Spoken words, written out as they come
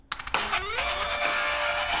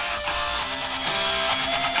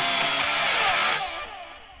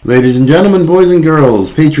Ladies and gentlemen, boys and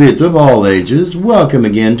girls, patriots of all ages, welcome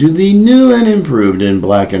again to the new and improved in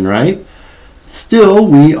black and white. Still,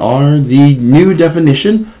 we are the new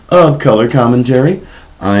definition of color commentary.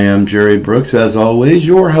 I am Jerry Brooks, as always,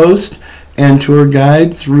 your host and tour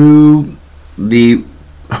guide through the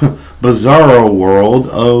bizarro world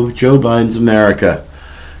of Joe Biden's America.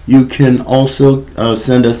 You can also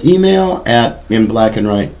send us email at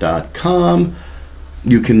inblackandwhite.com.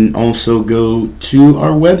 You can also go to our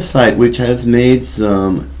website, which has made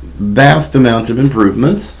some vast amounts of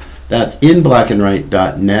improvements. That's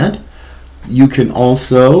inblackandwhite.net. You can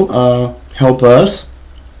also help us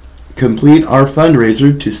complete our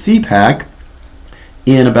fundraiser to CPAC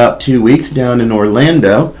in about 2 weeks down in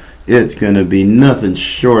Orlando. It's going to be nothing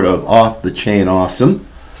short of off the chain awesome.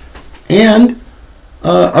 And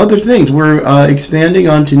other things. We're expanding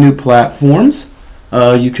onto new platforms.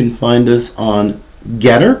 You can find us on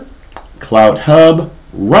Getter, Clout Hub,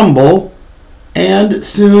 Rumble, and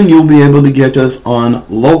soon you'll be able to get us on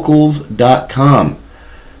locals.com.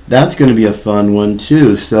 That's going to be a fun one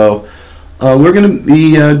too. So we're going to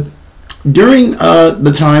be, during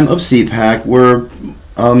the time of CPAC, we're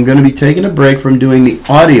going to be taking a break from doing the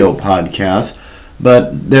audio podcast,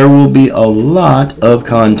 but there will be a lot of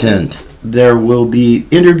content. There will be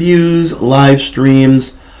interviews, live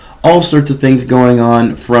streams, all sorts of things going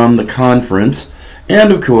on from the conference.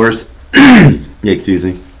 And of course, excuse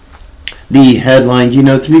me, the headline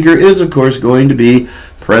keynote speaker is of course going to be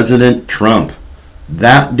President Trump.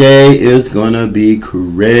 That day is going to be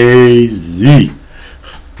crazy.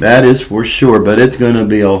 That is for sure, but it's going to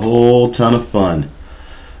be a whole ton of fun.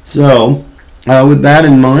 So, with that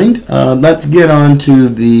in mind, let's get on to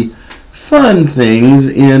the fun things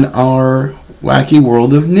in our wacky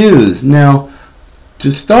world of news. Now,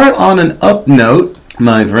 to start on an up note,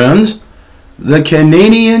 my friends, the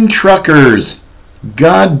Canadian truckers,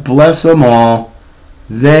 God bless them all,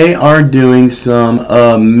 they are doing some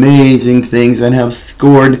amazing things and have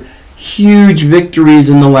scored huge victories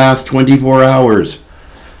in the last 24 hours.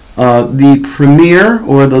 The premier,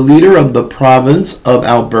 or the leader of the province of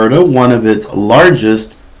Alberta, one of its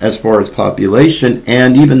largest as far as population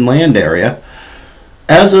and even land area,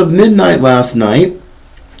 as of midnight last night,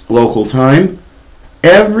 local time,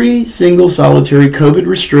 every single solitary COVID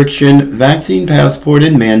restriction, vaccine passport,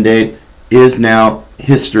 and mandate is now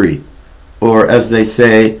history. Or as they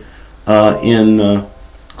say in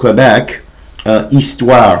Quebec,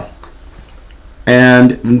 histoire.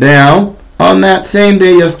 And now, on that same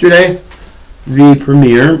day yesterday, the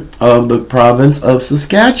premier of the province of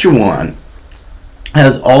Saskatchewan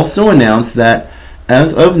has also announced that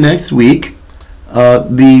as of next week,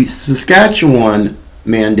 the Saskatchewan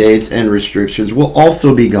mandates and restrictions will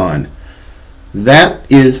also be gone. That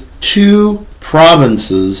is 2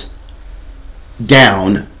 provinces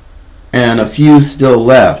down and a few still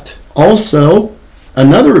left. Also,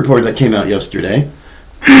 another report that came out yesterday,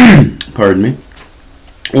 pardon me,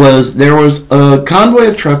 was there was a convoy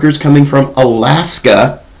of truckers coming from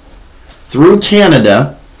Alaska through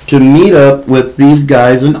Canada to meet up with these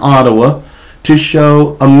guys in Ottawa to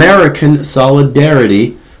show American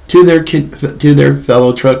solidarity to their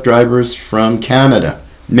fellow truck drivers from Canada.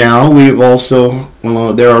 Now, we've also,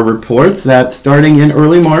 there are reports that starting in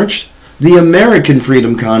early March, the American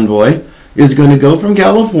Freedom Convoy is going to go from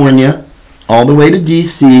California all the way to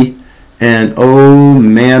DC, and oh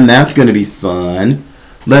man, that's going to be fun.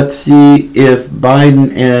 Let's see if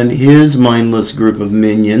Biden and his mindless group of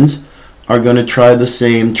minions are going to try the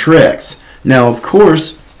same tricks. Now, of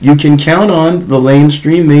course, you can count on the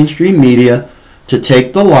mainstream media to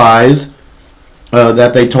take the lies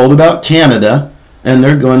that they told about Canada, and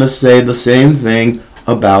they're going to say the same thing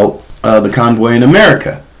about the convoy in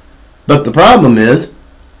America. But the problem is,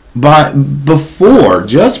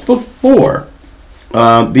 just before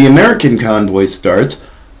the American convoy starts,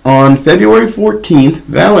 on February 14th,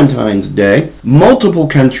 Valentine's Day, multiple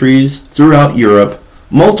countries throughout Europe,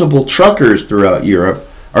 multiple truckers throughout Europe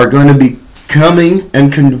are going to be coming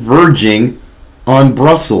and converging on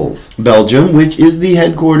Brussels, Belgium, which is the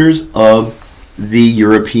headquarters of the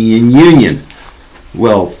European Union.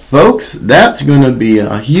 Well, folks, that's going to be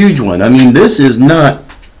a huge one. I mean, this is not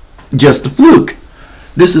just a fluke.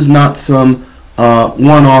 This is not some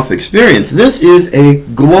one-off experience. This is a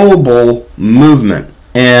global movement,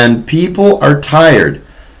 and people are tired.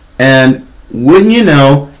 And wouldn't you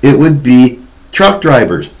know, it would be truck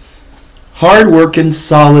drivers, hard-working,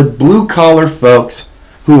 solid, blue-collar folks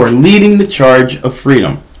who are leading the charge of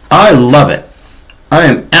freedom. I love it. I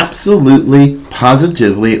am absolutely,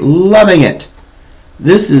 positively loving it.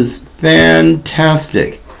 This is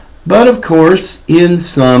fantastic. But of course, in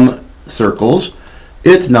some circles,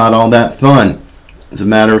 it's not all that fun. As a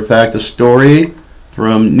matter of fact, a story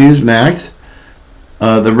from Newsmax,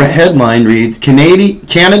 the headline reads,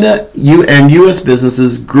 Canada and U.S.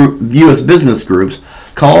 business groups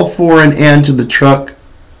call for an end to the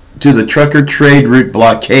trucker trade route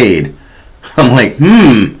blockade. I'm like,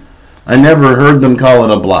 I never heard them call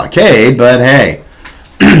it a blockade, but hey,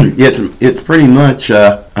 it's pretty much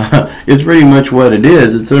it's pretty much what it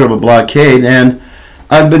is. It's sort of a blockade, and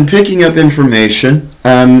I've been picking up information,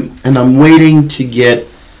 and I'm waiting to get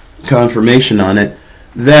confirmation on it,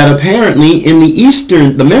 that apparently in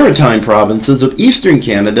the maritime provinces of eastern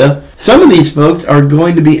Canada, some of these folks are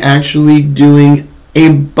going to be actually doing a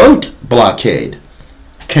boat blockade.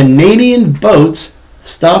 Canadian boats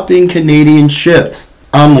stopping Canadian ships.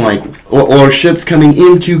 I'm like, or ships coming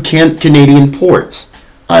into Canadian ports.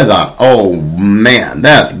 I thought, oh man,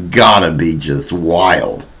 that's gotta be just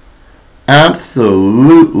wild.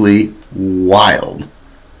 Absolutely wild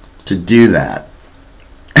to do that.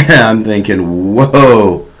 And I'm thinking,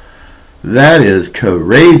 whoa, that is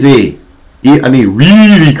crazy. I mean,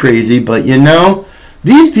 really crazy, but you know,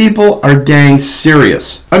 these people are dang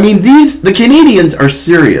serious. I mean, the Canadians are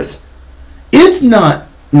serious. It's not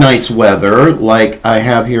nice weather like I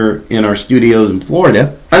have here in our studios in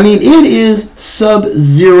Florida. I mean, it is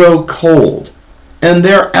sub-zero cold, and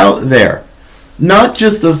they're out there. Not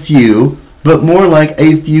just a few, but more like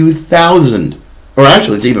a few thousand. Or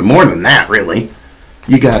actually, it's even more than that, really.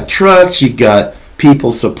 You got trucks, you got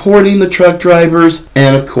people supporting the truck drivers,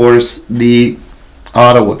 and of course, the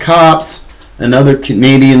Ottawa cops and other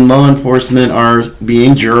Canadian law enforcement are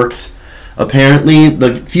being jerks. Apparently,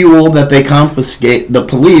 the fuel that the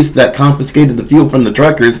police that confiscated the fuel from the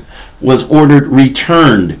truckers was ordered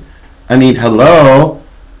returned. I mean, hello,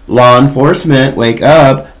 law enforcement, wake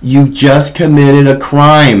up. You just committed a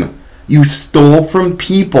crime. You stole from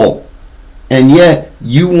people. And yet,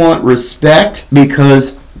 you want respect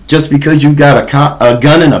just because you got a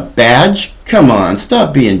gun and a badge? Come on,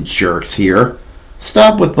 stop being jerks here.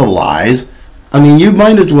 Stop with the lies. I mean, you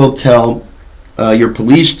might as well tell your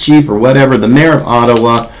police chief or whatever, the mayor of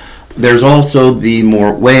Ottawa. There's also the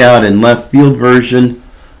more way out in left field version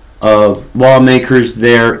of lawmakers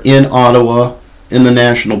there in Ottawa in the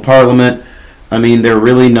national parliament. I mean, they're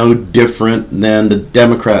really no different than the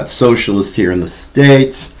Democrat socialists here in the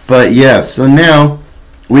States. But yes, so now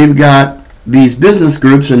we've got these business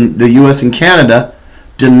groups in the U.S. and Canada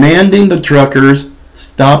demanding the truckers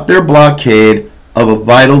stop their blockade of a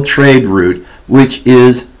vital trade route, which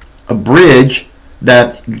is a bridge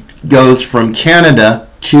that goes from Canada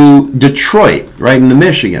to Detroit, right into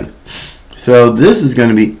Michigan. So this is going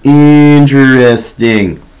to be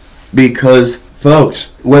interesting because,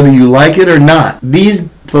 folks, whether you like it or not, these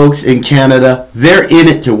folks in Canada, they're in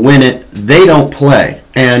it to win it. They don't play.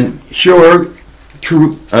 And sure,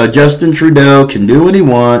 Justin Trudeau can do what he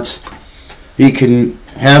wants. He can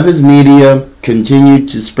have his media continue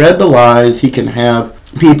to spread the lies. He can have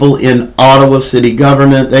people in Ottawa city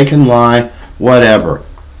government, they can lie, whatever.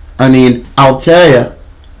 I mean, I'll tell you,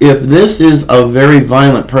 if this is a very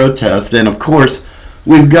violent protest, then of course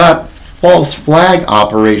we've got false flag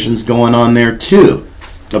operations going on there too.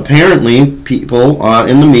 Apparently, people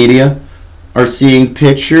in the media are seeing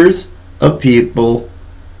pictures of people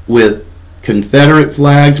with Confederate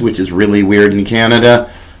flags, which is really weird in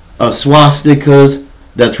Canada, swastikas,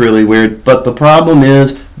 that's really weird, but the problem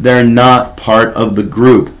is they're not part of the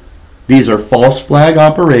group. These are false flag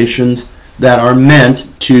operations that are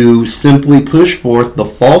meant to simply push forth the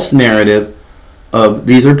false narrative of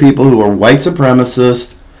these are people who are white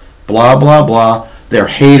supremacists, blah, blah, blah, they're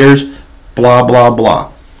haters, blah, blah,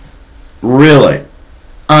 blah. Really?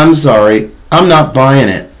 I'm sorry, I'm not buying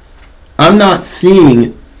it. I'm not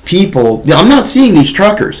seeing these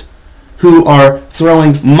truckers who are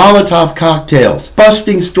throwing Molotov cocktails,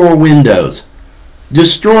 busting store windows,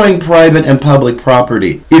 destroying private and public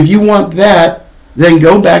property. If you want that, then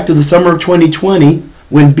go back to the summer of 2020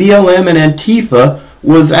 when BLM and Antifa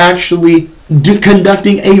was actually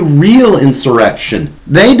conducting a real insurrection.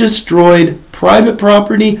 They destroyed private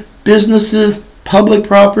property, businesses, public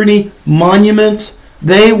property, monuments.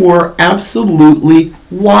 They were absolutely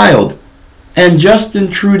wild. And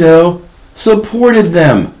Justin Trudeau supported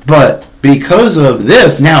them. But because of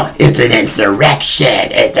this, now it's an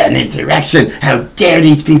insurrection. It's an insurrection. How dare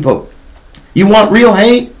these people? You want real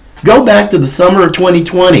hate? Go back to the summer of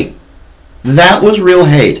 2020. That was real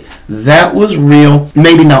hate. That was real,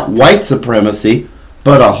 maybe not white supremacy,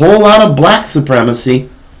 but a whole lot of black supremacy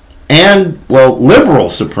and, well, liberal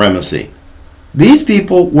supremacy. These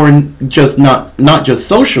people were just not just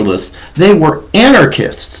socialists. They were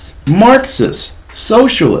anarchists, Marxists.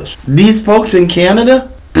 socialist. These folks in Canada,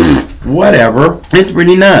 whatever. It's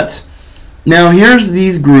pretty nuts. Now here's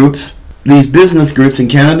these groups, these business groups in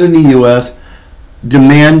Canada and the U.S.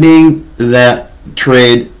 demanding that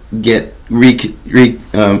trade get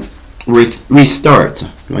restart.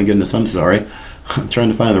 My goodness, I'm sorry. I'm trying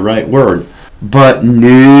to find the right word. But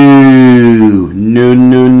no.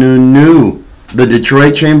 The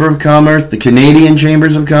Detroit Chamber of Commerce, the Canadian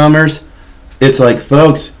Chambers of Commerce, it's like,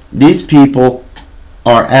 folks, these people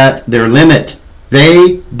are at their limit.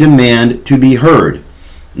 They demand to be heard.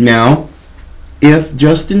 Now, if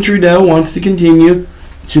Justin Trudeau wants to continue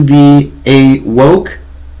to be a woke,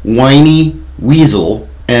 whiny weasel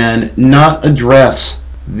and not address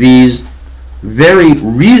these very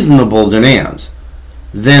reasonable demands,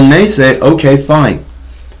 then they say, okay, fine.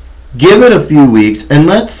 Give it a few weeks and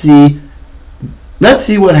let's see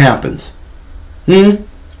what happens.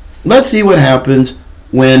 Let's see what happens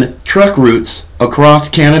when truck routes across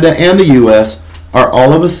Canada and the U.S. are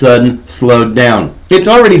all of a sudden slowed down. It's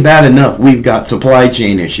already bad enough we've got supply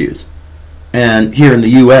chain issues. And here in the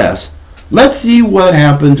U.S., let's see what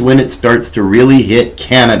happens when it starts to really hit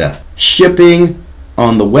Canada. Shipping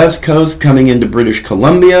on the west coast coming into British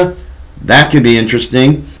Columbia, that could be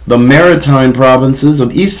interesting. The maritime provinces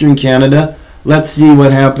of eastern Canada, let's see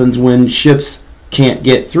what happens when ships can't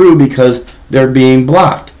get through because they're being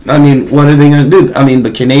blocked. I mean, what are they going to do? I mean,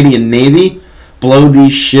 the Canadian Navy blow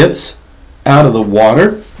these ships out of the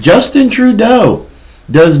water? Justin Trudeau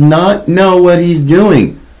does not know what he's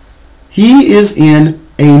doing. He is in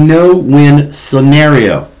a no-win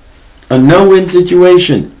scenario, a no-win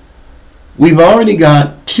situation. We've already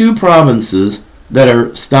got 2 provinces that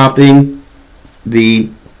are stopping the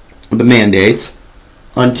mandates.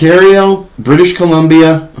 Ontario, British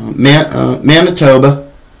Columbia,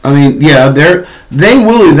 Manitoba. I mean, yeah, they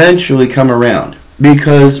will eventually come around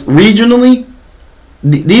because regionally,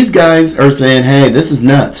 these guys are saying, hey, this is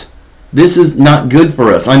nuts. This is not good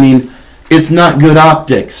for us. I mean, it's not good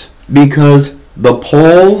optics because the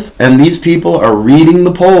polls, and these people are reading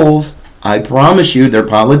the polls. I promise you, they're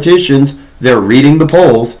politicians. They're reading the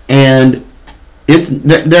polls, and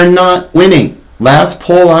they're not winning. Last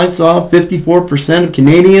poll I saw, 54% of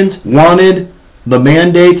Canadians wanted the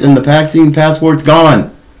mandates and the vaccine passports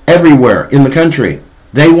gone everywhere in the country.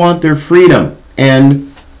 They want their freedom,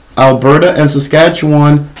 and Alberta and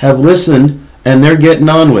Saskatchewan have listened, and they're getting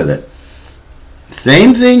on with it.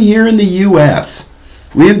 Same thing here in the U.S.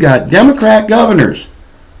 We've got Democrat governors,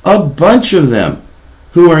 a bunch of them,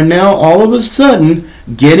 who are now all of a sudden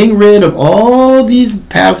getting rid of all these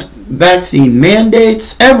past vaccine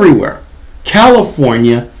mandates everywhere.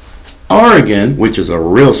 California, Oregon, which is a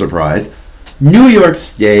real surprise, New York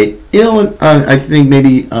State, Illinois, I think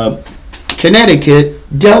maybe Connecticut,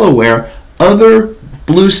 Delaware, other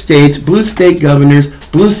blue states, blue state governors,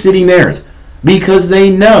 blue city mayors, because they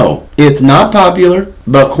know it's not popular,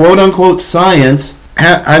 but quote-unquote science,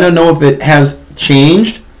 I don't know if it has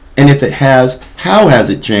changed, and if it has, how has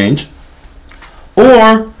it changed,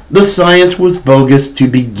 or the science was bogus to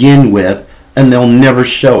begin with, and they'll never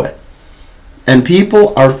show it. And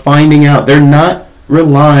people are finding out. They're not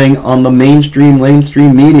relying on the mainstream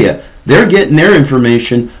media. They're getting their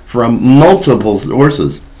information from multiple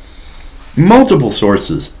sources.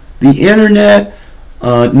 The internet,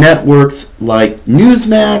 networks like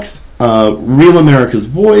Newsmax, Real America's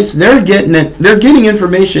Voice, they're getting it. They're getting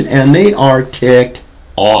information, and they are ticked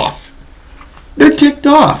off. They're ticked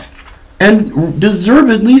off, and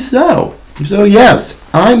deservedly so. So yes,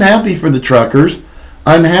 I'm happy for the truckers.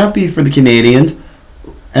 I'm happy for the Canadians,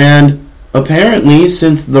 and apparently,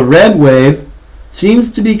 since the red wave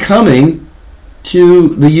seems to be coming to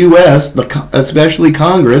the U.S., especially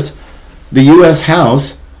Congress, the U.S.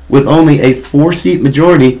 House, with only a 4-seat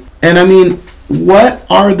majority, and I mean, what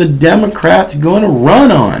are the Democrats going to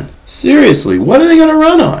run on? Seriously, what are they going to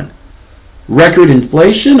run on? Record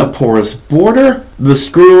inflation, a porous border, the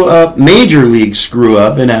screw-up, major league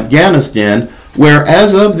screw-up in Afghanistan, where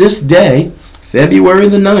as of this day, February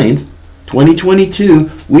the 9th, 2022,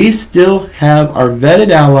 we still have our vetted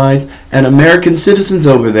allies and American citizens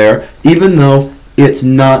over there, even though it's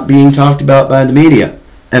not being talked about by the media.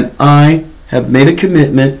 And I have made a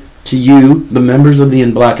commitment to you, the members of the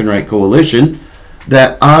In Black and White Coalition,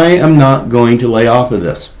 that I am not going to lay off of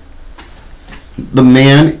this. The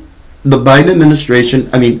Biden administration,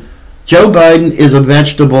 Joe Biden is a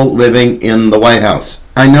vegetable living in the White House.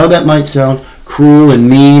 I know that might sound cruel and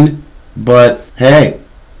mean, but hey,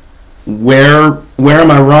 where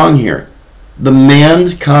am I wrong here? The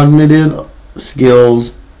man's cognitive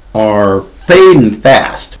skills are fading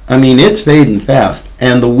fast. It's fading fast.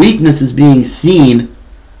 And the weakness is being seen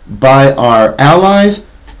by our allies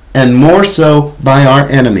and more so by our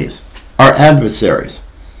enemies, our adversaries.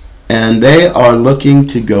 And they are looking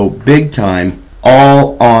to go big time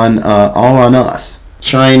all on us.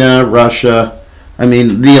 China, Russia. I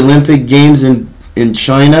mean, the Olympic Games in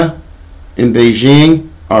China, in Beijing,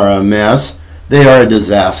 are a mess. They are a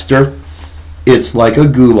disaster. It's like a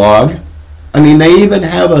gulag. I mean, they even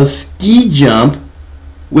have a ski jump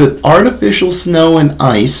with artificial snow and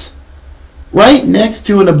ice right next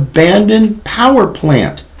to an abandoned power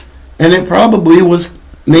plant. And it probably was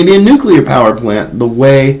maybe a nuclear power plant. The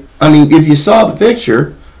way, I mean, if you saw the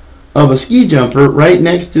picture of a ski jumper right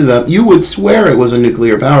next to them, you would swear it was a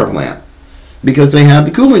nuclear power plant because they have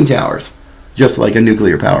the cooling towers, just like a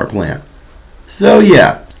nuclear power plant. So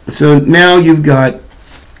yeah, so now you've got,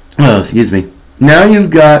 now you've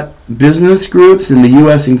got business groups in the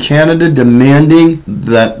U.S. and Canada demanding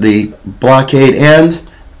that the blockade ends,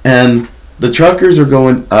 and the truckers are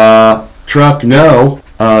going, truck no,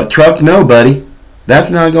 buddy,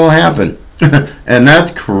 that's not going to happen. and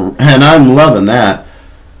I'm loving that.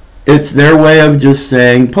 It's their way of just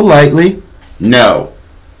saying politely, no,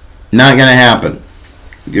 not going to happen.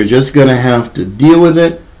 You're just going to have to deal with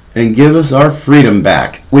it and give us our freedom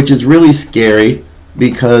back, which is really scary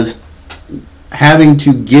because having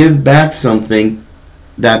to give back something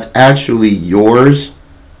that's actually yours,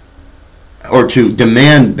 or to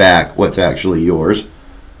demand back what's actually yours,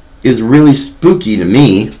 is really spooky to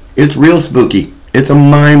me. It's real spooky. It's a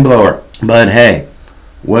mind blower. But hey,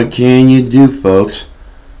 what can you do, folks?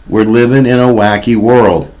 We're living in a wacky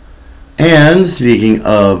world. And speaking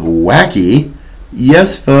of wacky,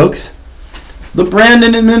 yes, folks, the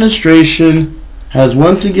Brandon administration has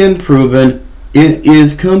once again proven it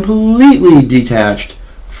is completely detached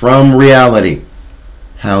from reality.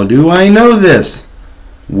 How do I know this?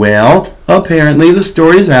 Well, apparently the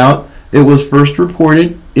story's out. It was first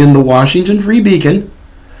reported in the Washington Free Beacon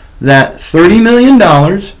that $30 million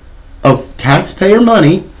of taxpayer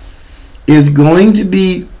money is going to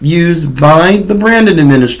be used by the Brandon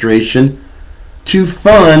administration to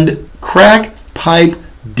fund crack pipe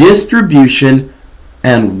distribution.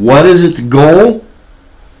 And what is its goal?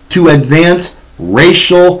 To advance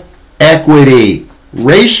racial equity.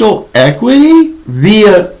 Racial equity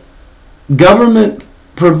via government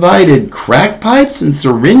provided crack pipes and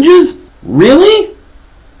syringes? Really?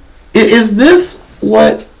 Is this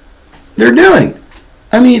what they're doing?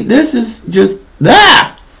 I mean, this is just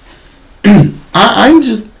that. I'm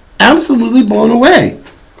just absolutely blown away.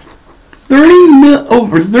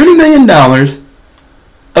 Over $30 million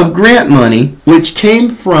of grant money, which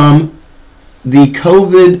came from the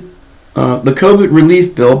COVID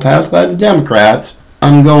relief bill passed by the Democrats.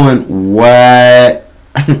 I'm going, what?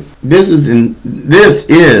 This is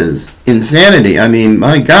insanity. I mean,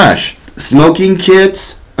 my gosh. Smoking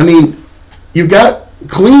kits. I mean, you've got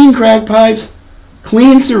clean crack pipes,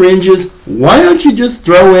 clean syringes. Why don't you just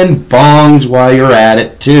throw in bongs while you're at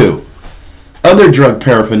it too? Other drug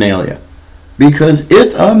paraphernalia. Because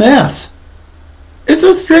it's a mess. It's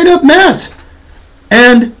a straight up mess.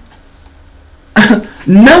 And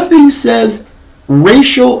nothing says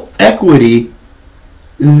racial equity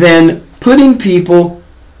than putting people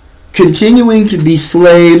continuing to be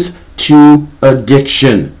slaves to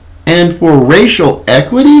addiction. And for racial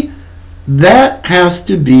equity, that has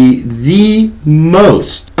to be the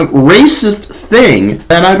most racist thing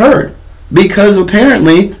that I've heard. Because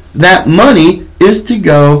apparently that money is to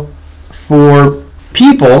go for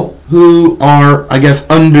people who are, I guess,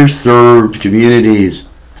 underserved communities.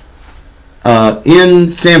 In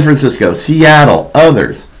San Francisco, Seattle,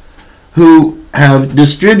 others, who have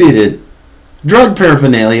distributed drug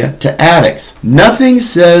paraphernalia to addicts. Nothing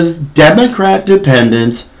says Democrat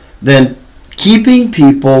dependence than keeping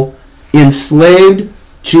people enslaved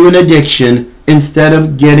to an addiction instead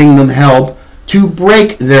of getting them help to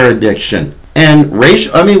break their addiction. And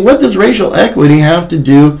what does racial equity have to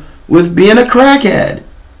do with being a crackhead?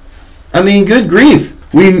 I mean, good grief.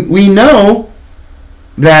 We know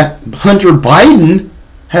that Hunter Biden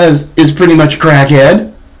is pretty much a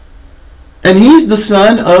crackhead, and he's the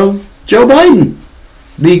son of Joe Biden,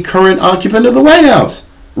 the current occupant of the White House.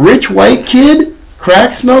 Rich white kid,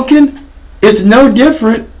 crack smoking. It's no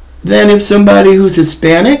different than if somebody who's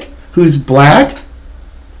Hispanic, who's black,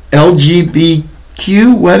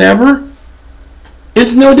 LGBTQ, whatever.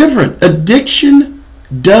 It's no different. Addiction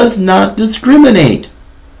does not discriminate.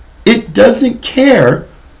 It doesn't care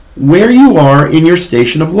where you are in your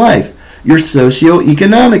station of life, your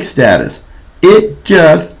socioeconomic status. It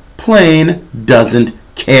just plain doesn't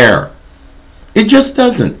care. It just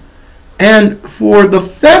doesn't. And for the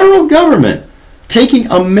federal government taking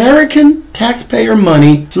American taxpayer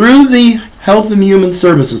money through the Health and Human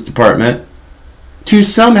Services Department to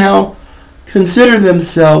somehow consider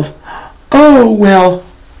themselves, oh, well,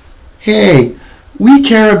 hey, we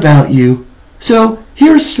care about you, so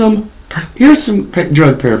here's some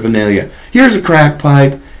drug paraphernalia. Here's a crack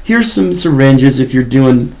pipe. Here's some syringes if you're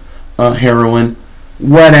doing heroin.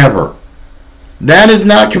 Whatever. That is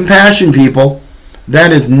not compassion, people.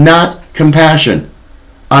 That is not compassion.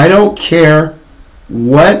 I don't care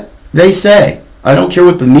what they say. I don't care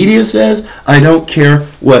what the media says. I don't care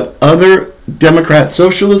what other Democrat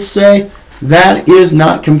socialists say. That is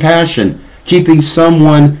not compassion, keeping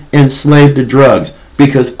someone enslaved to drugs,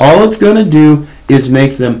 because all it's going to do is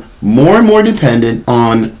make them more and more dependent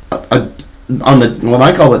on the what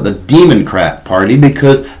I call it the Democrat Party,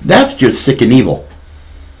 because that's just sick and evil.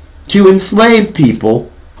 To enslave people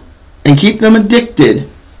and keep them addicted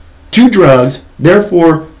to drugs,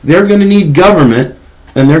 therefore they're going to need government,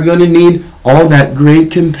 and they're going to need all that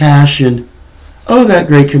great compassion. Oh, that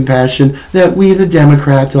great compassion that we the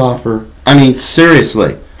Democrats offer. I mean,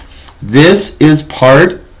 seriously, this is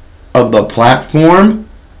part of the platform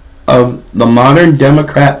of the modern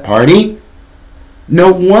Democrat Party.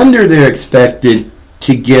 No wonder they're expected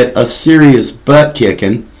to get a serious butt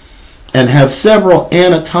kicking and have several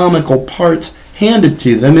anatomical parts handed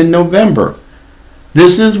to them in November.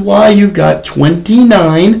 This is why you've got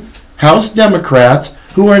 29 House Democrats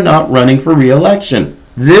who are not running for re-election.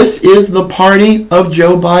 This is the party of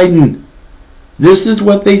Joe Biden. This is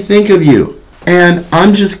what they think of you. And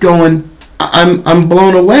I'm just going, I'm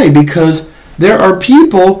blown away, because there are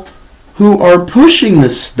people who are pushing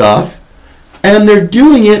this stuff, and they're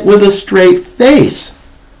doing it with a straight face,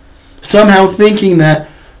 somehow thinking that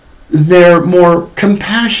they're more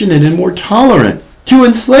compassionate and more tolerant. To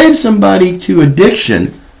enslave somebody to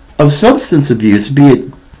addiction of substance abuse, be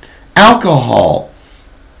it alcohol,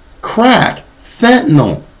 crack,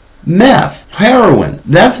 fentanyl, meth, heroin,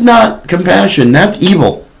 that's not compassion, that's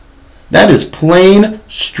evil. That is plain,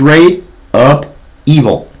 straight up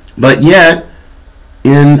evil. But yet,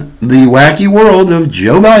 in the wacky world of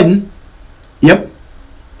Joe Biden, yep,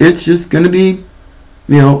 it's just going to be,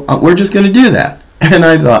 we're just going to do that. And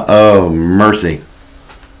I thought, oh, mercy.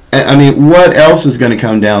 I mean, what else is going to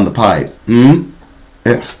come down the pipe?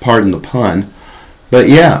 Pardon the pun. But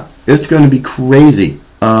yeah, it's going to be crazy.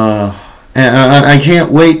 And I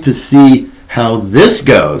can't wait to see how this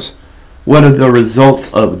goes. What are the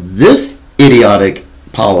results of this idiotic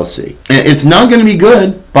policy? It's not going to be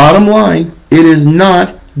good. Bottom line, it is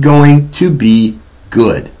not going to be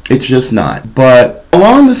good. It's just not. But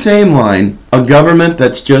along the same line, a government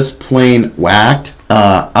that's just plain whacked.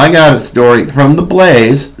 I got a story from The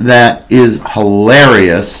Blaze that is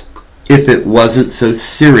hilarious if it wasn't so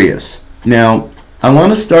serious. Now, I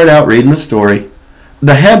want to start out reading the story.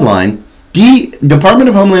 The headline, Department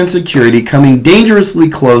of Homeland Security coming dangerously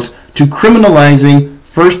close to criminalizing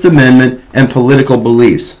First Amendment and political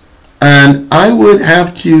beliefs. And I would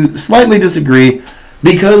have to slightly disagree,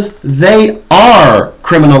 because they are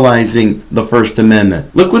criminalizing the First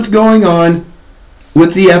Amendment. Look what's going on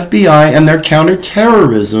with the FBI and their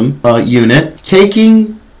counterterrorism unit,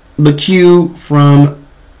 taking the cue from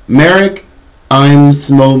Merrick, I'm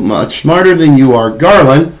so much smarter than you are,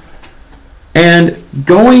 Garland, and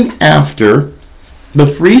going after the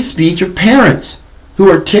free speech of parents who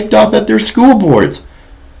are ticked off at their school boards.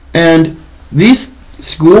 And these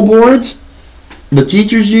school boards, the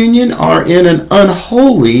teachers union, are in an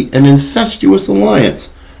unholy and incestuous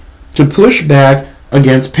alliance to push back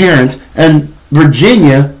against parents, and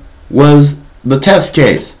Virginia was the test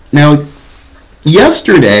case. Now,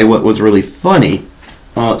 yesterday, what was really funny,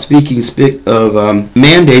 speaking of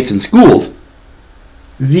mandates in schools,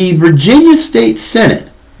 the Virginia State Senate,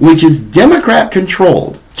 which is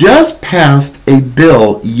Democrat-controlled, just passed a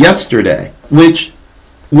bill yesterday which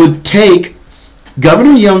would take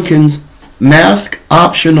Governor Youngkin's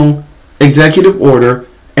mask-optional executive order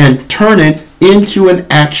and turn it into an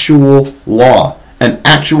actual law, an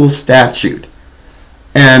actual statute.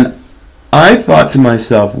 And I thought to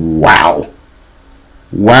myself, wow.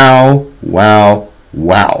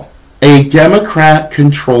 A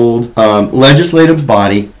Democrat-controlled legislative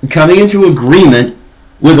body coming into agreement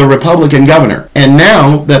with a Republican governor. And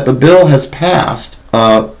now that the bill has passed,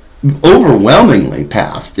 overwhelmingly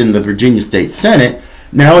passed in the Virginia State Senate,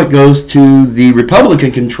 now it goes to the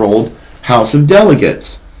Republican-controlled House of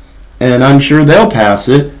Delegates. And I'm sure they'll pass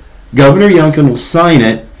it. Governor Youngkin will sign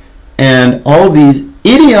it. And all these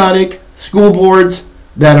idiotic school boards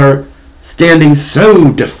that are standing so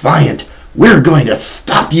defiant, we're going to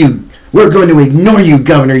stop you We're going to ignore you,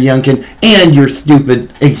 Governor Youngkin, and your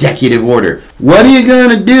stupid executive order. What are you going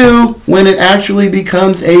to do when it actually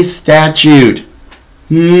becomes a statute?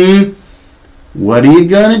 What are you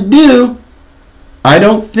going to do? I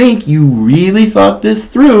don't think you really thought this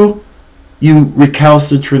through, you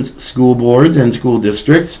recalcitrant school boards and school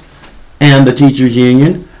districts and the teachers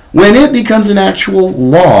union. When it becomes an actual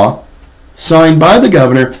law signed by the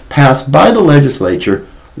governor, passed by the legislature,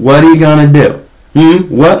 what are you going to do?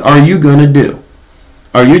 What are you going to do?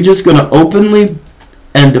 Are you just going to openly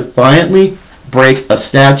and defiantly break a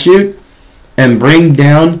statute and bring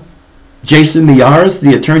down Jason Miyares,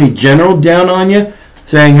 the Attorney General, down on you,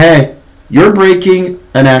 saying, hey, you're breaking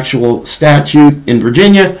an actual statute in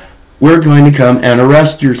Virginia, we're going to come and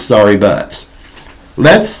arrest your sorry butts.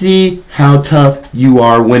 Let's see how tough you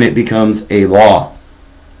are when it becomes a law.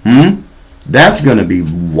 That's going to be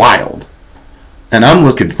wild. And I'm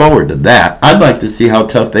looking forward to that. I'd like to see how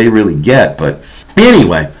tough they really get. But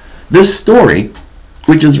anyway, this story,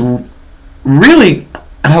 which is really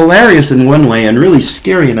hilarious in one way and really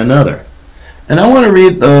scary in another. And I want to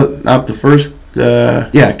read out the first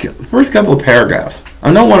couple of paragraphs.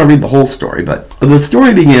 I don't want to read the whole story, but the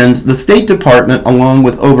story begins, the State Department, along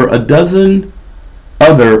with over a dozen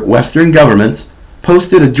other Western governments,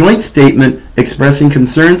 posted a joint statement expressing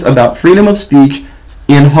concerns about freedom of speech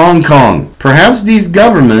in Hong Kong. Perhaps these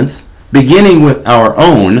governments, beginning with our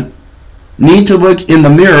own, need to look in the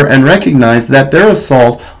mirror and recognize that their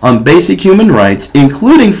assault on basic human rights,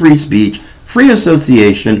 including free speech, free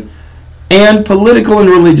association, and political and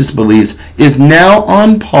religious beliefs, is now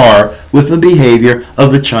on par with the behavior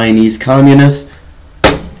of the Chinese communists.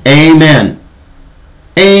 Amen.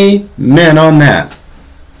 Amen on that.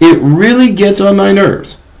 It really gets on my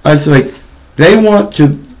nerves. I was like, they want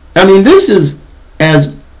to, this is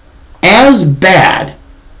as bad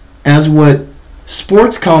as what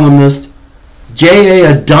sports columnist J.A.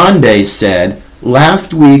 Adonde said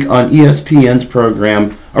last week on ESPN's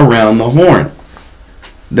program Around the Horn.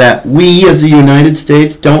 That we as the United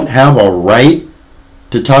States don't have a right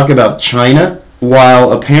to talk about China,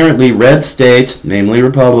 while apparently red states, namely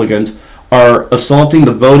Republicans, are assaulting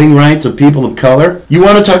the voting rights of people of color. You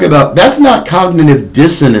want to talk about, that's not cognitive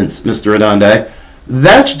dissonance, Mr. Adonde.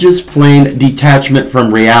 That's just plain detachment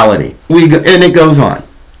from reality. And it goes on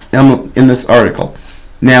in this article.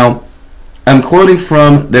 Now, I'm quoting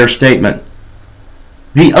from their statement.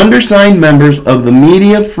 The undersigned members of the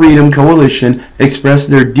Media Freedom Coalition expressed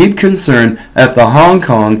their deep concern at the Hong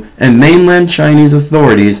Kong and mainland Chinese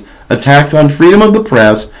authorities' attacks on freedom of the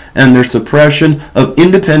press and their suppression of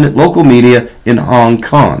independent local media in Hong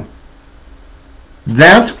Kong. And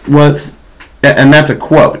that's a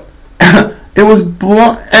quote. It was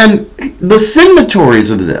and the signatories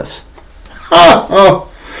of this. I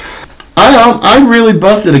really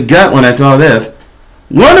busted a gut when I saw this.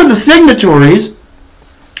 One of the signatories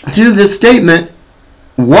to this statement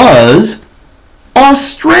was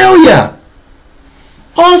Australia.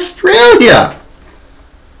 Australia,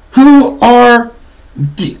 who are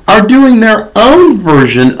doing their own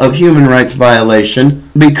version of human rights violation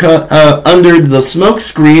because under the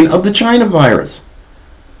smokescreen of the China virus.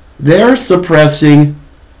 They're suppressing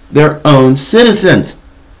their own citizens.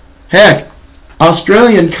 Heck,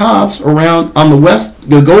 Australian cops around on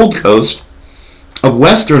the Gold Coast of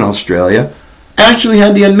Western Australia actually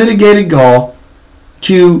had the unmitigated gall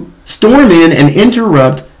to storm in and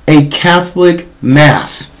interrupt a Catholic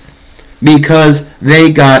mass because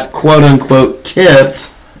they got quote-unquote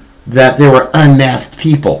tips that there were unmasked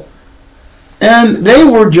people. And they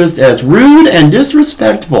were just as rude and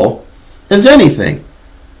disrespectful as anything.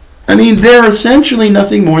 They're essentially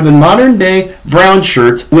nothing more than modern-day brown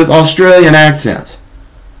shirts with Australian accents.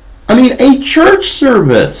 A church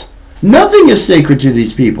service. Nothing is sacred to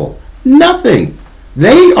these people. Nothing.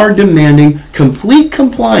 They are demanding complete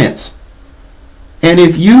compliance. And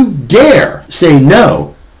if you dare say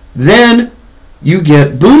no, then you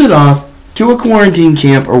get booted off to a quarantine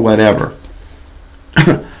camp or whatever.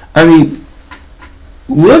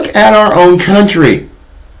 Look at our own country.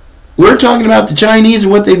 We're talking about the Chinese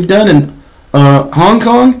and what they've done in Hong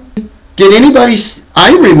Kong.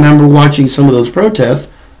 I remember watching some of those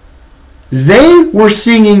protests. They were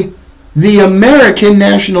singing the American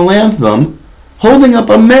national anthem, holding up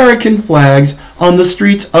American flags on the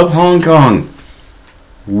streets of Hong Kong.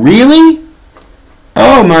 Really?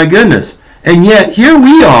 Oh my goodness. And yet here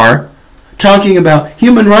we are talking about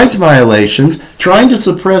human rights violations, trying to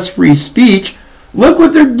suppress free speech. Look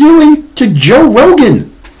what they're doing to Joe Rogan.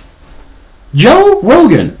 Joe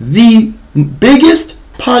Rogan, the biggest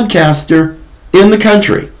podcaster in the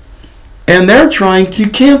country. And they're trying to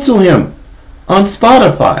cancel him on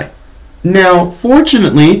Spotify. Now,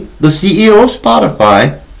 fortunately, the CEO of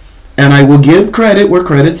Spotify, and I will give credit where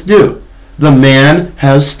credit's due, the man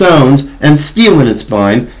has stones and steel in his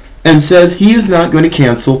spine and says he is not going to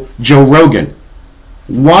cancel Joe Rogan.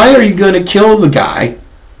 Why are you going to kill the guy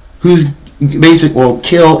who's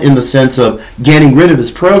kill in the sense of getting rid of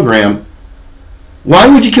his program? Why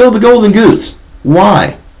would you kill the golden goose?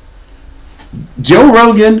 Why? Joe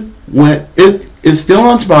Rogan is still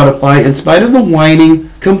on Spotify in spite of the whining,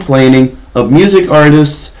 complaining of music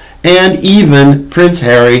artists and even Prince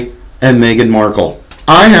Harry and Meghan Markle.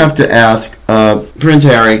 I have to ask Prince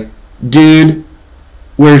Harry, dude,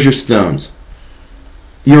 where's your stones?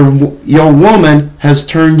 Your woman has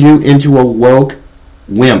turned you into a woke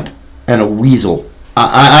wimp and a weasel.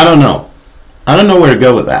 I don't know. I don't know where to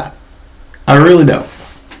go with that. I really don't.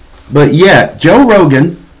 But yet, Joe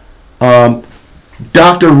Rogan,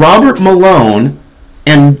 Dr. Robert Malone,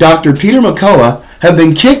 and Dr. Peter McCullough have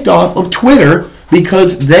been kicked off of Twitter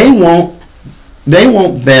because they won't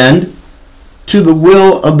bend to the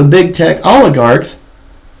will of the big tech oligarchs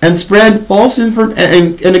and spread false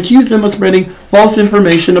and accuse them of spreading false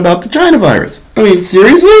information about the China virus. I mean,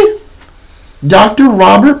 seriously? Dr.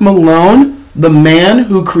 Robert Malone, the man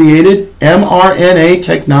who created mRNA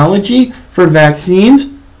technology for vaccines,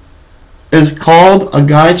 is called a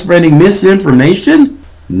guy spreading misinformation?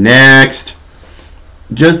 Next.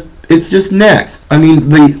 It's just next. I mean,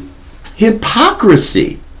 the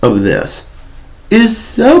hypocrisy of this is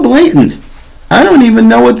so blatant. I don't even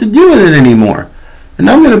know what to do with it anymore. And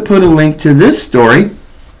I'm going to put a link to this story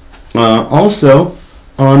also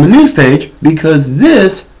on the news page because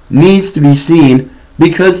this needs to be seen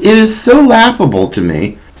because it is so laughable to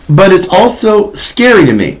me, but it's also scary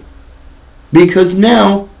to me because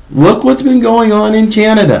now look what's been going on in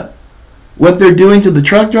Canada. What they're doing to the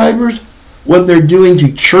truck drivers, what they're doing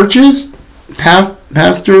to churches.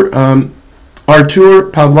 Pastor Artur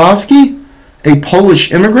Pawlowski, a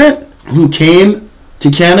Polish immigrant who came to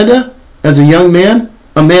Canada as a young man,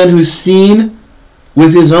 a man who's seen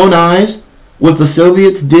with his own eyes what the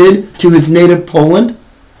Soviets did to his native Poland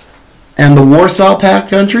and the Warsaw Pact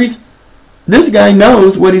countries. This guy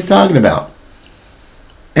knows what he's talking about.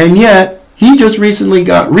 And yet, he just recently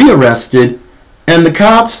got rearrested, and the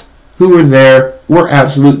cops who were there were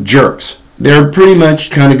absolute jerks. They're pretty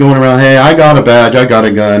much kind of going around, hey, I got a badge, I got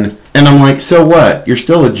a gun. And I'm like, so what? You're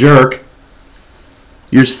still a jerk.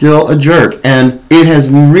 You're still a jerk. And it has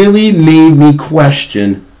really made me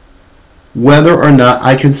question whether or not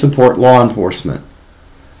I can support law enforcement.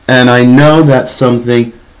 And I know that's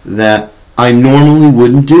something that I normally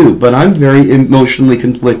wouldn't do, but I'm very emotionally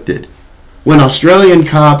conflicted. When Australian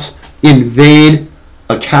cops invade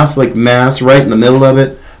a Catholic mass right in the middle of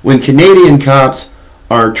it, when Canadian cops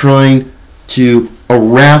are trying to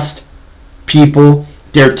arrest people,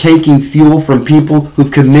 they're taking fuel from people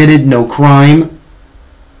who've committed no crime,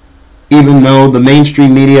 even though the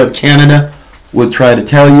mainstream media of Canada would try to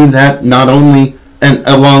tell you that, not only, and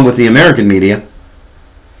along with the American media.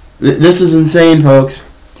 This is insane, folks.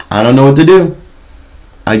 I don't know what to do.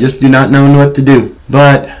 I just do not know what to do.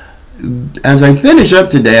 But as I finish up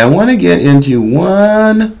today, I want to get into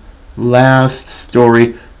one last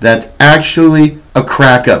story that's actually a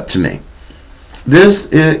crack up to me. This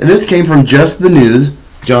came from Just the News,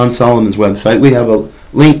 John Solomon's website. We have a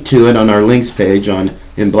link to it on our links page on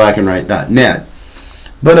inblackandwhite.net.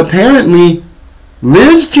 But apparently,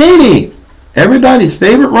 Liz Cheney, everybody's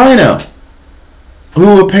favorite rhino,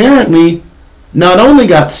 who apparently not only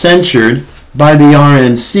got censured by the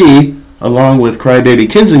RNC along with crybaby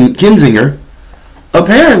Kinzinger,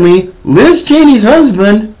 apparently Liz Cheney's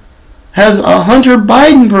husband has a Hunter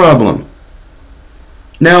Biden problem.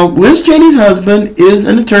 Now, Liz Cheney's husband is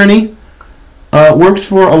an attorney, works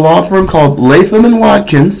for a law firm called Latham &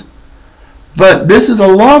 Watkins, but this is a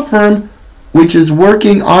law firm which is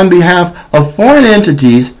working on behalf of foreign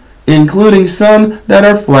entities, including some that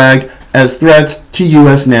are flagged as threats to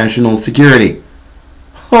U.S. national security.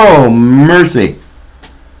 Oh, mercy.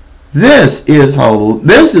 This is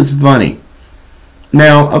funny.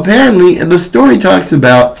 Now, apparently, the story talks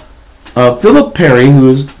about Philip Perry, who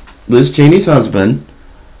is Liz Cheney's husband,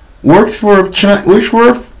 works for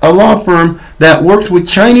a law firm that works with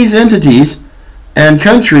Chinese entities and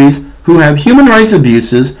countries who have human rights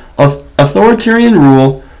abuses, of authoritarian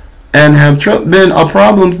rule, and have been a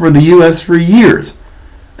problem for the U.S. for years.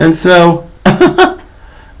 And so,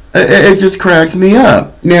 it just cracks me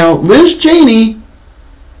up. Now, Liz Cheney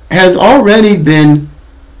has already been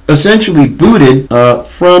essentially booted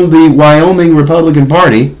from the Wyoming Republican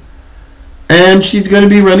Party, and she's going to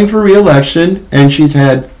be running for re-election, and she's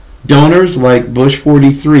had donors like Bush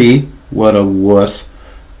 43, what a wuss,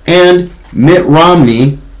 and Mitt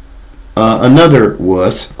Romney, another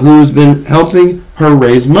wuss, who's been helping her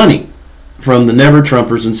raise money from the Never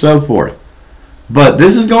Trumpers and so forth. But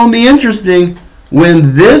this is going to be interesting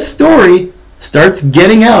when this story starts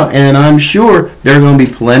getting out, and I'm sure there are going to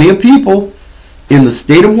be plenty of people in the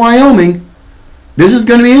state of Wyoming. This is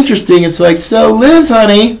going to be interesting. It's like, so Liz,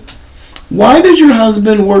 honey, why does your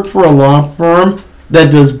husband work for a law firm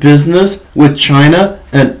that does business with China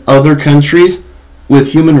and other countries with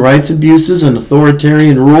human rights abuses and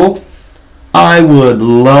authoritarian rule? I would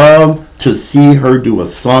love to see her do a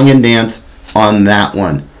song and dance on that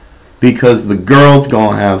one, because the girl's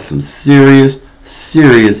gonna have some serious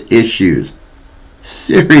issues.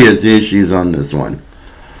 Serious issues on this one.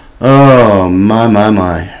 Oh,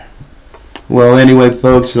 my. Well, anyway,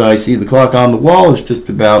 folks, I see the clock on the wall is just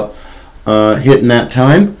about hitting that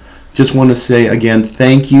time. Just want to say again,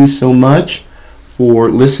 thank you so much for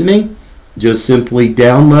listening. Just simply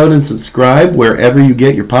download and subscribe wherever you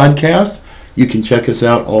get your podcasts. You can check us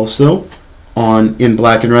out also on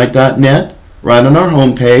inblackandwhite.net. Right on our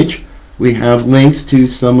homepage, we have links to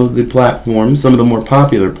some of the platforms, some of the more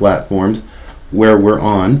popular platforms where we're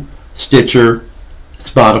on: Stitcher,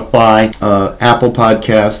 Spotify, Apple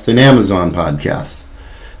Podcasts, and Amazon Podcasts.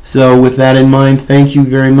 So with that in mind, thank you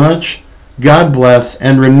very much. God bless,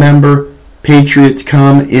 and remember, Patriots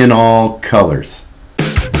come in all colors.